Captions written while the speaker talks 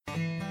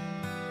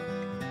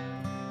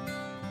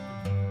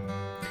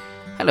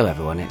Hello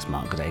everyone, it's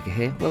Mark Goodacre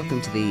here. Welcome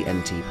to the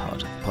NT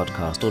Pod, a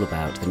podcast all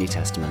about the New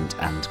Testament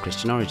and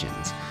Christian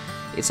origins.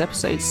 It's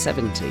episode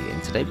 70,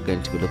 and today we're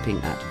going to be looking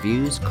at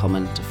views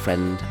common to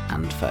friend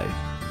and foe.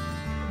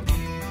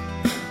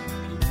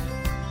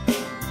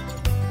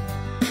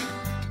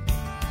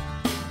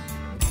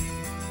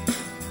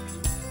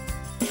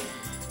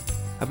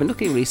 I've been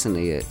looking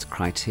recently at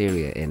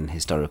criteria in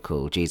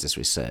historical Jesus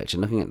research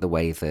and looking at the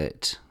way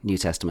that New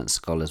Testament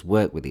scholars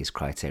work with these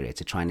criteria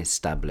to try and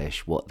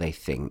establish what they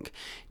think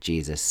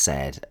Jesus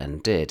said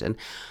and did. And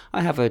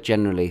I have a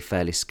generally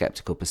fairly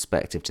sceptical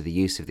perspective to the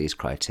use of these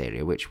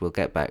criteria, which we'll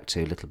get back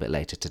to a little bit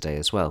later today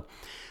as well.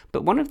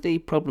 But one of the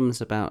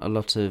problems about a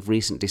lot of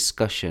recent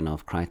discussion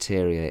of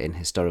criteria in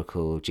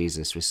historical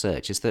Jesus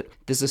research is that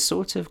there's a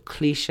sort of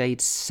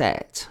cliched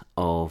set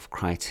of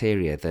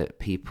criteria that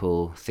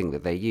people think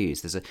that they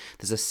use.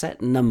 There's a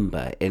set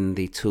number in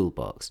the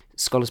toolbox.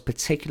 Scholars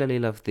particularly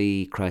love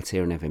the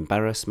criterion of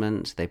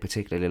embarrassment. They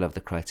particularly love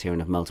the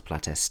criterion of multiple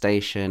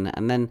attestation.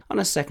 And then on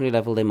a secondary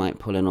level, they might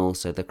pull in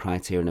also the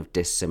criterion of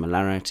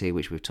dissimilarity,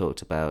 which we've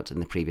talked about in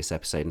the previous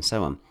episode and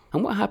so on.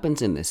 And what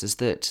happens in this is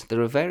that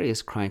there are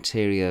various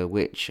criteria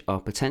which are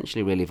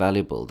potentially really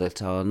valuable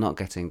that are not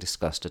getting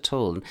discussed at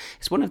all. And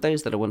it's one of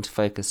those that I want to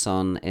focus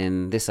on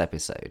in this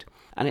episode.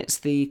 And it's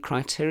the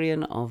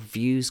criterion of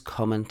views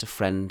common to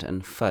friend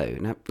and foe.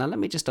 Now let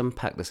me just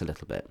unpack this a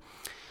little bit.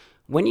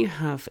 When you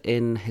have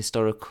in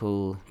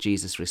historical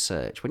Jesus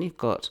research, when you've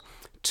got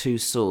two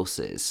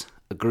sources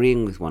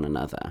agreeing with one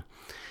another,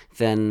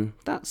 then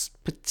that's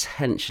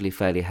potentially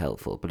fairly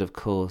helpful. But of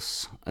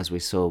course, as we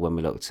saw when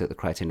we looked at the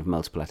criterion of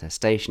multiple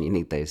attestation, you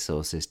need those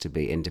sources to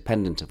be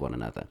independent of one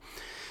another.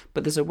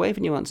 But there's a way of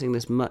nuancing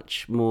this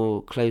much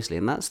more closely,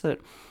 and that's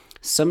that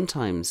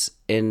sometimes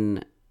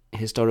in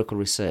historical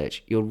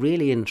research, you're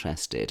really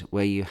interested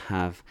where you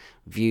have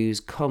views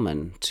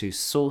common to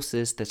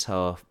sources that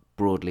are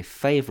broadly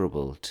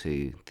favourable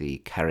to the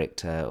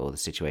character or the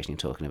situation you're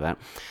talking about,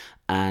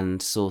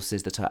 and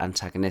sources that are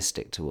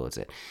antagonistic towards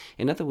it.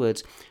 In other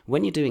words,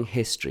 when you're doing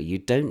history, you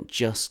don't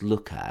just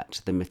look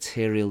at the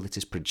material that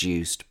is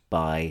produced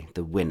by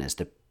the winners,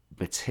 the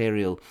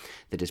material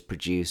that is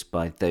produced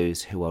by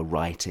those who are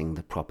writing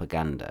the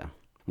propaganda.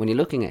 When you're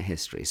looking at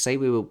history, say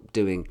we were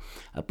doing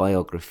a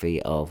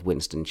biography of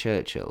Winston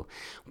Churchill,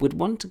 we'd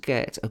want to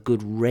get a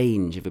good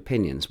range of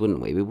opinions,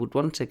 wouldn't we? We would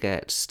want to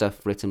get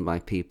stuff written by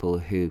people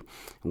who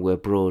were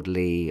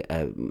broadly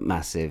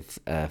massive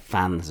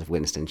fans of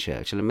Winston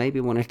Churchill, and maybe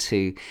one or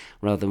two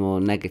rather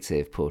more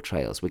negative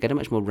portrayals. We get a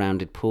much more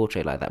rounded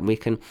portrait like that. And we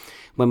can,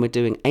 when we're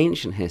doing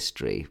ancient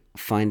history,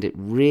 find it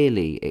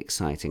really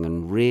exciting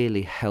and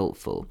really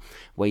helpful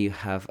where you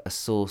have a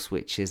source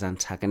which is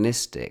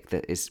antagonistic,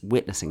 that is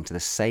witnessing to the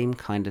same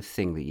kind of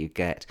thing that you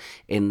get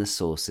in the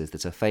sources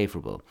that are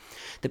favourable.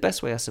 The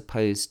best way, I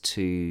suppose,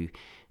 to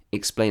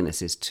explain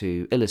this is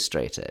to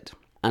illustrate it.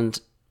 And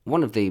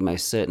one of the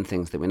most certain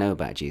things that we know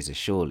about Jesus,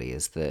 surely,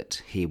 is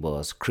that he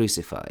was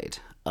crucified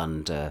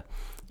under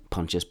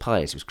Pontius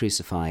Pilate. He was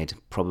crucified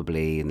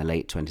probably in the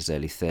late 20s,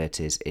 early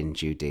 30s in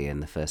Judea in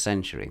the first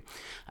century.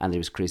 And he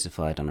was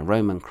crucified on a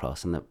Roman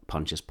cross, and that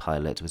Pontius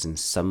Pilate was in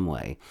some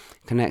way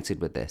connected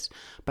with this.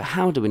 But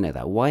how do we know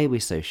that? Why are we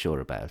so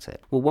sure about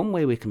it? Well, one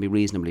way we can be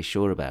reasonably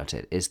sure about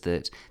it is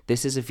that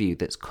this is a view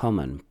that's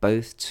common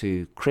both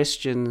to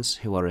Christians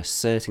who are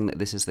asserting that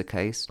this is the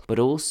case, but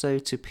also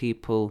to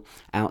people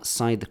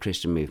outside the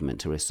Christian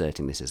movement who are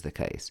asserting this is the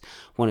case.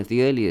 One of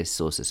the earliest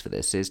sources for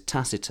this is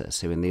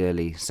Tacitus, who in the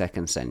early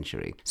 2nd century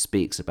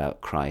speaks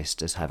about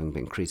Christ as having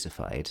been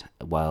crucified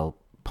while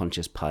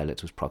Pontius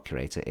Pilate was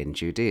procurator in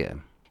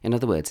Judea. In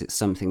other words, it's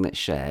something that's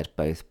shared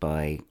both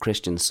by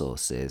Christian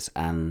sources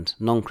and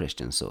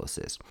non-Christian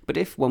sources. But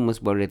if one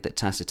was worried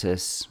that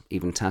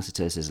even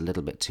Tacitus is a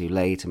little bit too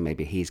late and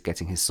maybe he's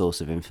getting his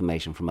source of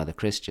information from other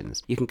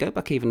Christians, you can go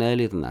back even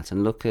earlier than that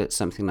and look at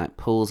something like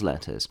Paul's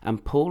letters.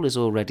 And Paul is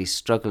already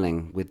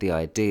struggling with the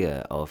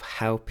idea of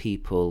how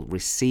people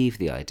receive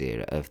the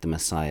idea of the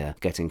Messiah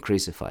getting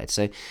crucified.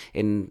 So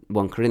in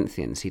 1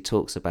 Corinthians, he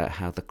talks about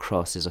how the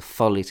cross is a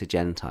folly to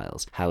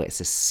Gentiles, how it's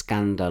a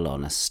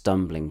scandalon, a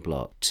stumbling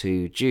block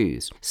to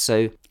Jews.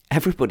 So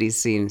everybody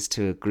seems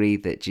to agree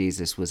that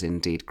Jesus was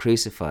indeed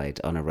crucified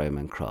on a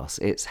Roman cross.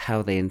 It's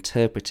how they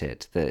interpret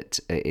it that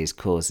is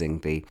causing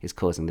the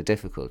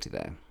difficulty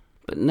there.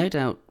 But no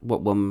doubt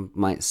what one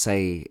might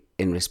say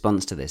in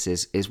response to this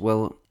is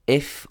well,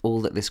 if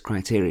all that this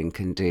criterion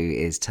can do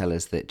is tell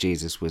us that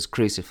Jesus was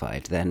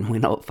crucified, then we're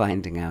not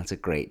finding out a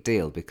great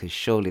deal, because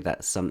surely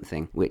that's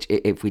something which,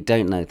 if we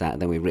don't know that,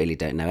 then we really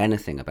don't know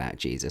anything about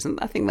Jesus. And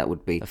I think that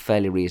would be a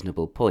fairly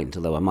reasonable point,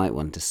 although I might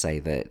want to say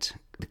that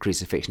the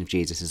crucifixion of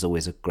Jesus is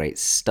always a great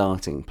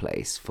starting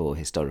place for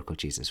historical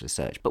Jesus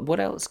research. But what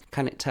else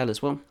can it tell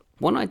us? Well,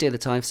 one idea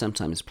that I've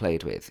sometimes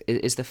played with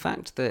is the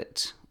fact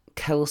that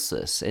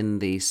Celsus in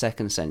the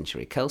 2nd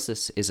century.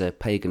 Celsus is a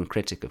pagan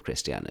critic of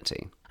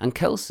Christianity. And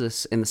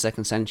Celsus in the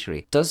 2nd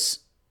century does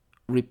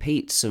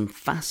repeat some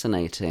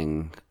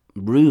fascinating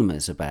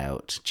rumours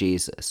about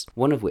Jesus,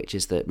 one of which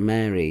is that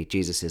Mary,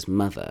 Jesus'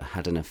 mother,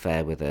 had an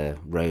affair with a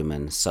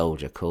Roman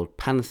soldier called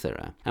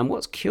Panthera. And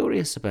what's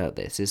curious about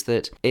this is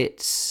that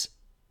it's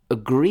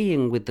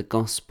agreeing with the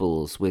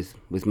Gospels,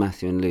 with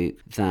Matthew and Luke,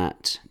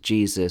 that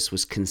Jesus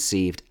was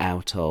conceived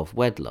out of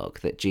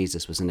wedlock, that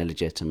Jesus was an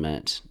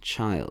illegitimate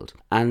child.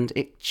 And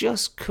it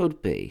just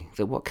could be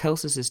that what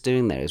Celsus is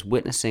doing there is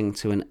witnessing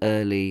to an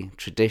early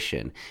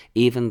tradition,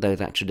 even though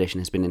that tradition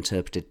has been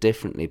interpreted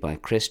differently by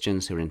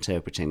Christians who are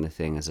interpreting the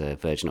thing as a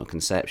virginal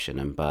conception,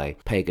 and by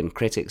pagan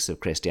critics of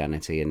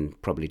Christianity,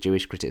 and probably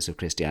Jewish critics of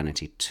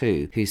Christianity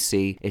too, who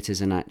see it as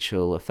an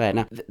actual affair.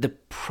 Now, the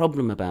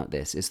problem about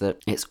this is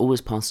that it's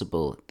always possible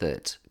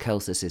that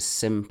Celsus is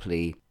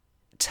simply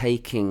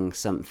taking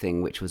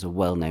something which was a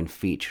well-known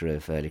feature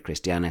of early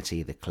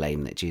Christianity, the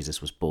claim that Jesus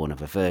was born of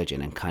a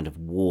virgin, and kind of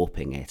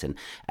warping it and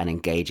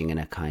engaging in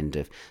a kind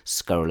of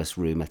scurrilous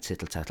rumour,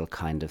 tittle-tattle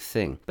kind of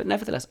thing. But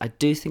nevertheless, I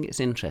do think it's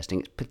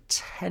interesting. It's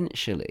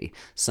potentially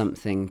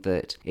something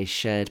that is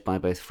shared by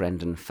both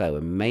friend and foe,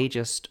 and may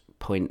just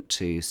point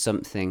to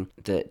something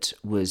that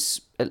was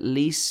at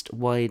least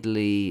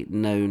widely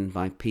known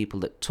by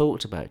people that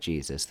talked about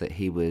Jesus, that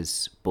he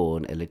was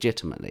born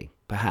illegitimately.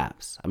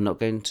 Perhaps. I'm not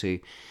going to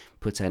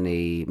put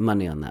any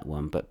money on that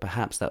one, but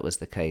perhaps that was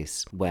the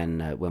case when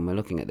we're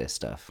looking at this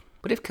stuff.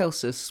 But if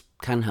Celsus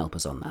can help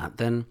us on that,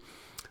 then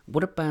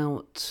what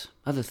about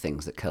other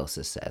things that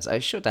Celsus says? I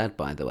should add,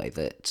 by the way,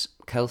 that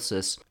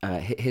Celsus,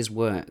 his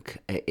work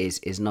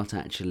is not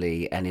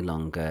actually any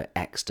longer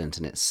extant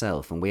in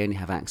itself, and we only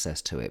have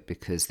access to it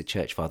because the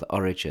church father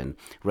Origen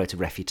wrote a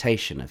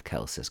refutation of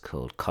Celsus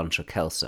called Contra Celsum.